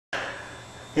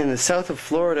in the south of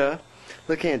Florida,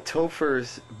 looking at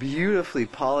Topher's beautifully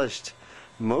polished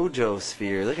Moe-Joe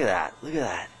sphere. Look at that. Look at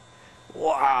that.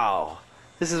 Wow.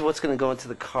 This is what's going to go into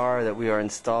the car that we are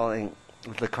installing,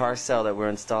 the car cell that we're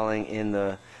installing in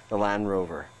the Land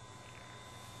Rover.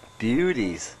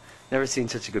 Beauties. Never seen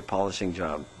such a good polishing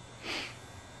job.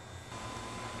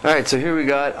 Alright, so here we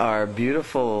got our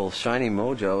beautiful shiny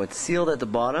Moe-Joe. It's sealed at the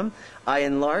bottom. I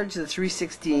enlarged the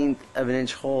 3/16 of an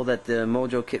inch hole that the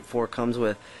Moe-Joe Kit 4 comes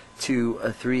with to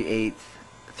a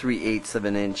 3/8 of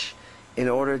an inch in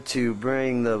order to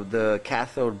bring the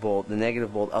cathode bolt, the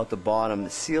negative bolt, out the bottom.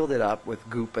 Sealed it up with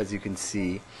goop, as you can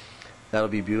see. That'll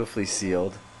be beautifully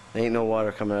sealed. There ain't no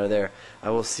water coming out of there.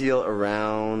 I will seal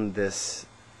around this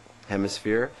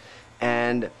hemisphere.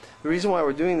 And the reason why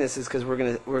we're doing this is because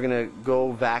we're gonna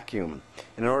go vacuum.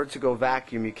 In order to go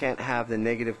vacuum, you can't have the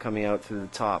negative coming out through the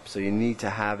top, so you need to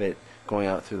have it going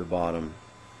out through the bottom.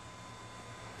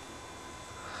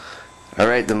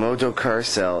 Alright, the Moe-Joe car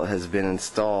cell has been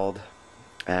installed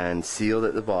and sealed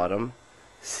at the bottom.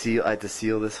 I had to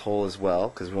seal this hole as well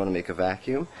because we want to make a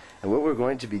vacuum. And what we're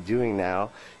going to be doing now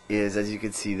is, as you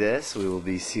can see this, we will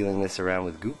be sealing this around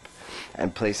with goop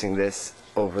and placing this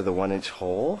over the 1-inch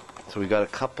hole. So we've got a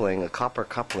coupling, a copper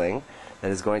coupling,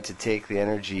 that is going to take the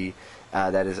energy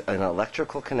that is an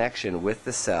electrical connection with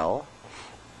the cell.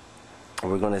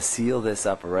 We're going to seal this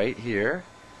up right here,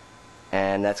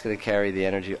 and that's going to carry the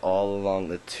energy all along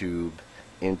the tube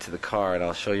into the car, and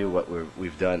I'll show you what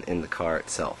we've done in the car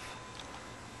itself.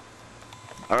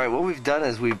 Alright, what we've done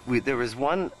is there was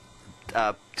one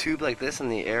tube like this in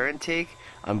the air intake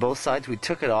on both sides. We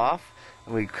took it off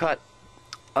and we cut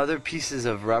other pieces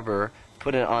of rubber,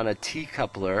 put it on a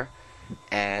T-coupler,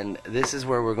 and this is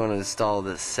where we're going to install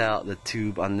the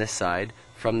tube on this side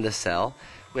from the cell.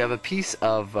 We have a piece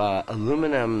of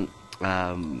aluminum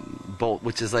bolt,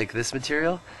 which is like this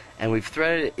material, and we've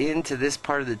threaded it into this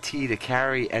part of the T to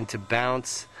carry and to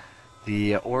bounce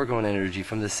the orgone energy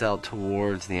from the cell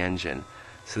towards the engine.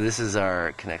 So this is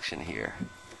our connection here.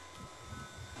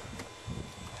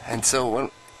 And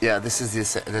so this is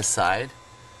this side.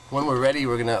 When we're ready,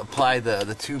 we're going to apply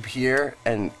the tube here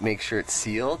and make sure it's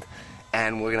sealed,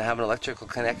 and we're going to have an electrical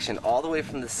connection all the way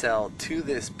from the cell to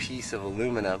this piece of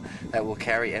aluminum that will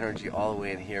carry energy all the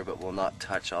way in here, but will not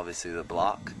touch obviously the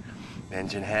block,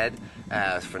 engine head,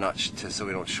 so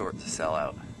we don't short the cell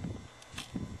out.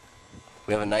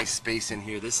 We have a nice space in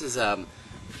here. This is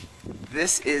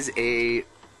a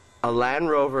Land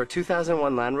Rover,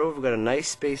 2001 Land Rover. We've got a nice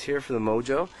space here for the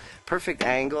Moe-Joe. Perfect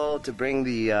angle to bring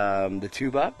the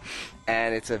tube up,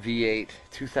 and it's a V8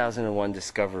 2001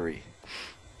 Discovery.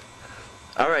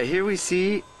 Alright, here we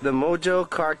see the Moe-Joe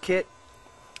car kit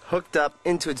hooked up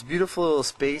into its beautiful little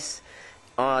space,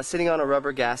 sitting on a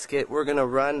rubber gasket. We're going to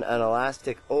run an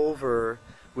elastic over.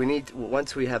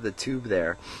 Once we have the tube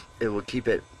there, it will keep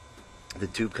it, the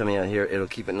tube coming out here, it'll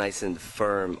keep it nice and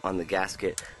firm on the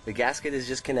gasket. The gasket is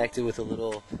just connected with a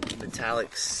little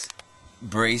metallic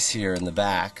brace here in the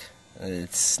back.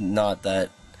 It's not that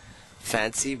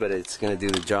fancy, but it's going to do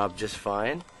the job just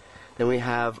fine. Then we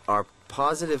have our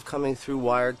positive coming through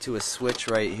wired to a switch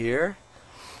right here,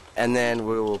 and then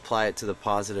we will apply it to the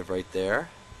positive right there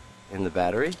in the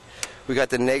battery. We got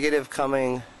the negative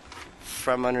coming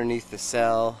from underneath the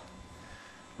cell,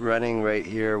 running right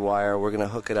here wire. We're going to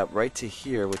hook it up right to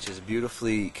here, which is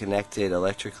beautifully connected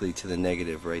electrically to the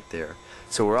negative right there.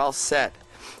 So we're all set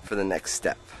for the next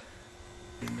step.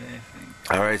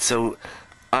 Alright, so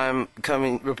I'm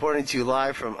reporting to you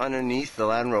live from underneath the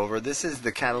Land Rover. This is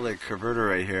the catalytic converter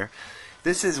right here.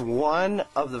 This is one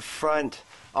of the front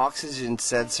oxygen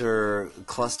sensor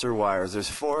cluster wires. There's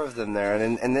 4 of them there,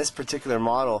 and in this particular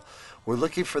model, we're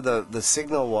looking for the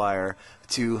signal wire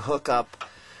to hook up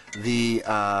the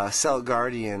Cell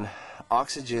Guardian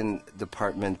oxygen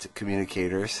department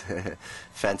communicators,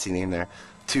 fancy name there,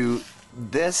 to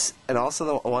this, and also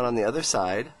the one on the other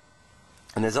side.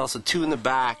 And there's also 2 in the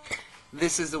back.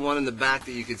 This is the one in the back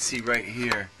that you can see right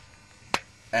here.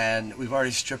 And we've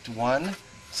already stripped one,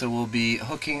 so we'll be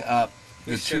hooking up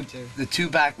the two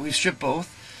back. We've stripped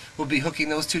both. We'll be hooking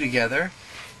those 2 together,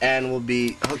 and we'll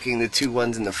be hooking the 2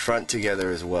 ones in the front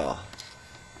together as well.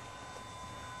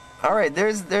 Alright,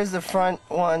 there's the front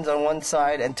ones on one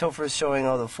side, and Topher is showing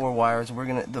all the 4 wires. We're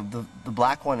gonna the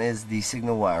black one is the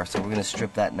signal wire, so we're gonna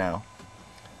strip that now.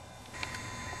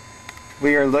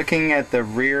 We are looking at the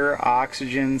rear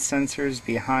oxygen sensors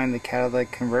behind the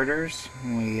catalytic converters.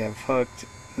 We have hooked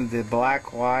the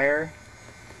black wire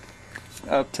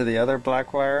up to the other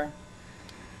black wire,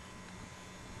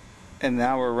 and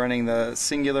now we're running the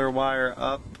singular wire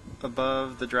up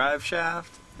above the drive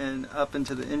shaft and up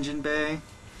into the engine bay.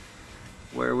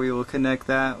 where we will connect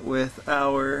that with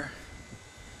our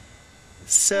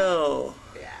cell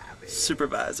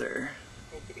supervisor.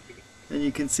 And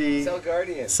you can see Cell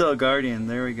Guardian. Cell Guardian,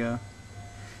 there we go.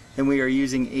 And we are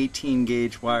using 18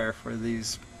 gauge wire for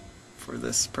this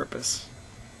purpose.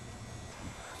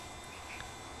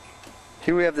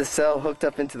 Here we have the cell hooked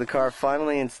up into the car,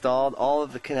 finally installed, all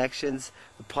of the connections.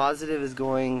 The positive is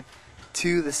going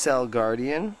to the Cell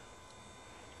Guardian,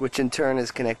 which in turn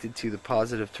is connected to the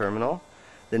positive terminal.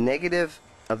 The negative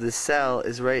of the cell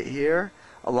is right here,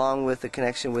 along with the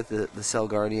connection with the Cell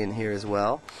Guardian here as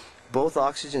well. Both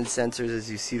oxygen sensors, as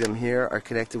you see them here, are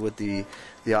connected with the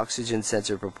oxygen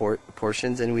sensor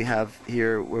portions, and we have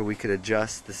here where we could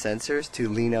adjust the sensors to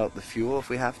lean out the fuel if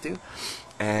we have to.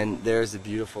 And there's a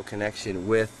beautiful connection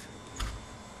with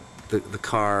the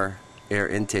car air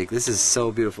intake. This is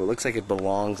so beautiful. It looks like it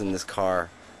belongs in this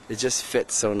car. It just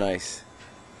fits so nice.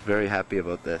 Very happy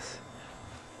about this.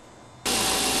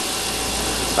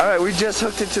 Alright, we just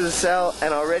hooked it to the cell,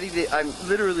 and already I'm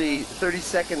literally 30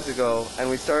 seconds ago, and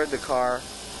we started the car.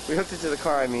 We hooked it to the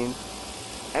car, I mean,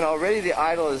 and already the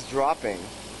idle is dropping.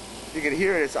 You can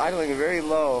hear it, it's idling very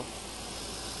low.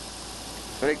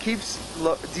 But it keeps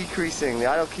decreasing. The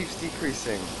idle keeps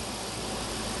decreasing.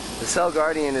 The Cell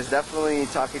Guardian is definitely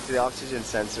talking to the oxygen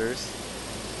sensors.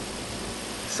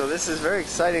 So this is very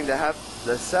exciting to have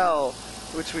the cell,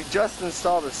 which we just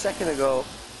installed a second ago,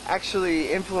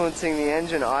 actually influencing the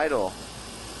engine idle.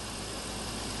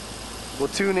 We'll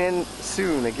tune in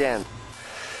soon again.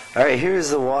 Alright,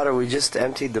 here's the water. We just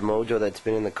emptied the Moe-Joe that's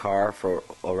been in the car for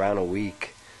around a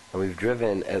week. And we've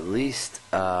driven at least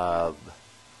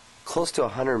close to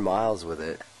 100 miles with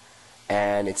it,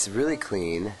 and it's really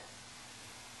clean.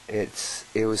 It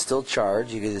was still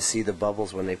charged. You get to see the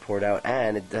bubbles when they poured out,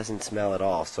 and it doesn't smell at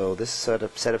all. So this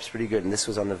setup's pretty good, and this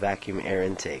was on the vacuum air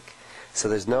intake. So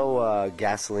there's no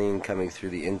gasoline coming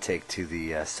through the intake to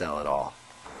the cell at all.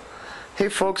 Hey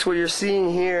folks, what you're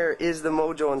seeing here is the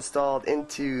Moe-Joe installed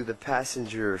into the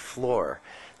passenger floor.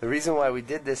 The reason why we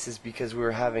did this is because we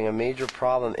were having a major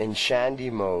problem in shandy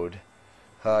mode.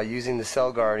 Using the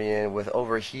Cell Guardian with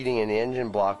overheating in the engine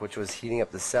block, which was heating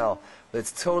up the cell. But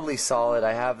it's totally solid.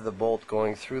 I have the bolt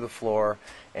going through the floor,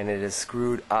 and it is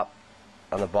screwed up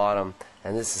on the bottom,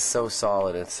 and this is so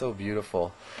solid. It's so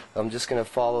beautiful. I'm just going to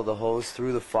follow the hose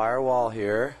through the firewall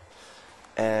here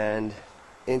and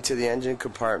into the engine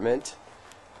compartment.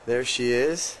 There she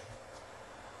is.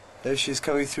 There she's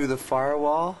coming through the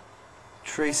firewall,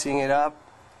 tracing it up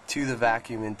to the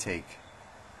vacuum intake.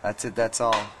 That's it, that's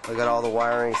all. I got all the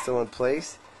wiring still in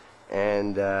place,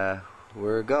 and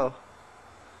we're a go.